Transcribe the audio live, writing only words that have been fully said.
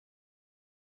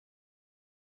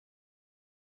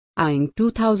eyeing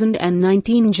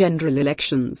 2019 general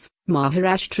elections,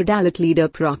 Maharashtra Dalit leader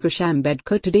Prakash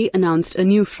Ambedkar today announced a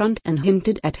new front and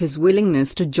hinted at his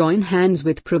willingness to join hands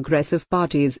with progressive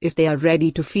parties if they are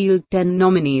ready to field 10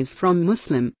 nominees from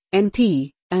Muslim,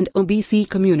 NT, and OBC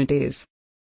communities.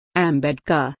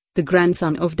 Ambedkar, the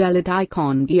grandson of Dalit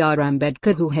icon B.R.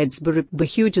 Ambedkar who heads Bharat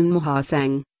Bahujan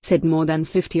Mahasangh, said more than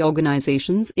 50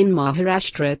 organizations in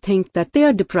Maharashtra think that they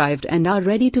are deprived and are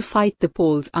ready to fight the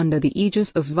polls under the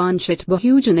aegis of Vanchit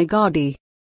Bahujan Aghadi.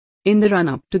 In the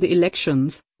run-up to the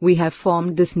elections, we have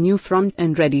formed this new front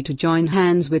and ready to join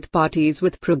hands with parties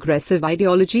with progressive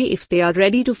ideology if they are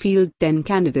ready to field 10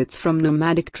 candidates from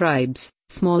nomadic tribes,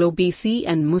 small OBC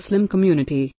and Muslim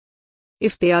community.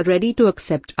 If they are ready to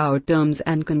accept our terms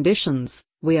and conditions,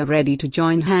 we are ready to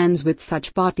join hands with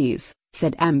such parties,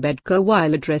 said Ambedkar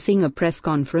while addressing a press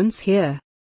conference here.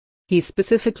 He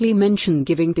specifically mentioned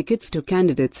giving tickets to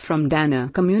candidates from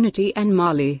Dana community and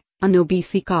Mali, an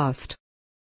OBC caste.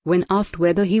 When asked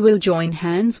whether he will join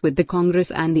hands with the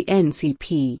Congress and the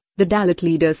NCP, the Dalit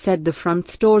leader said the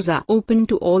front's doors are open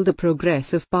to all the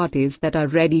progressive parties that are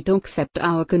ready to accept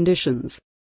our conditions.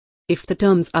 If the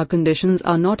terms or conditions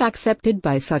are not accepted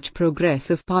by such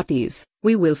progressive parties,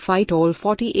 we will fight all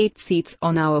 48 seats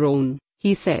on our own,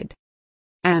 he said.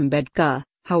 Ambedkar,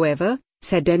 however,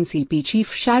 said NCP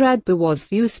chief Sharad Pawar's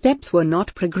few steps were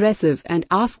not progressive and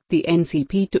asked the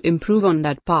NCP to improve on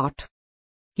that part.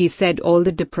 He said all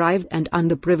the deprived and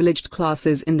underprivileged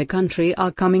classes in the country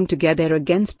are coming together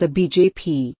against the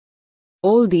BJP.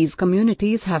 All these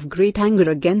communities have great anger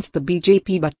against the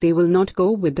BJP but they will not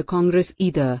go with the Congress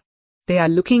either. They are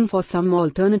looking for some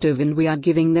alternative and we are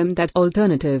giving them that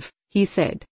alternative, he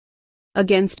said.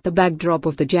 Against the backdrop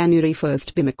of the January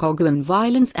 1st Bhimkogan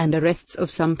violence and arrests of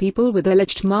some people with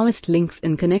alleged Maoist links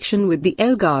in connection with the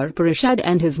Elgar Parishad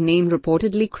and his name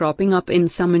reportedly cropping up in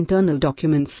some internal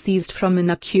documents seized from an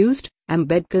accused,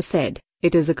 Ambedkar said,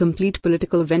 "It is a complete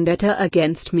political vendetta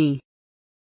against me.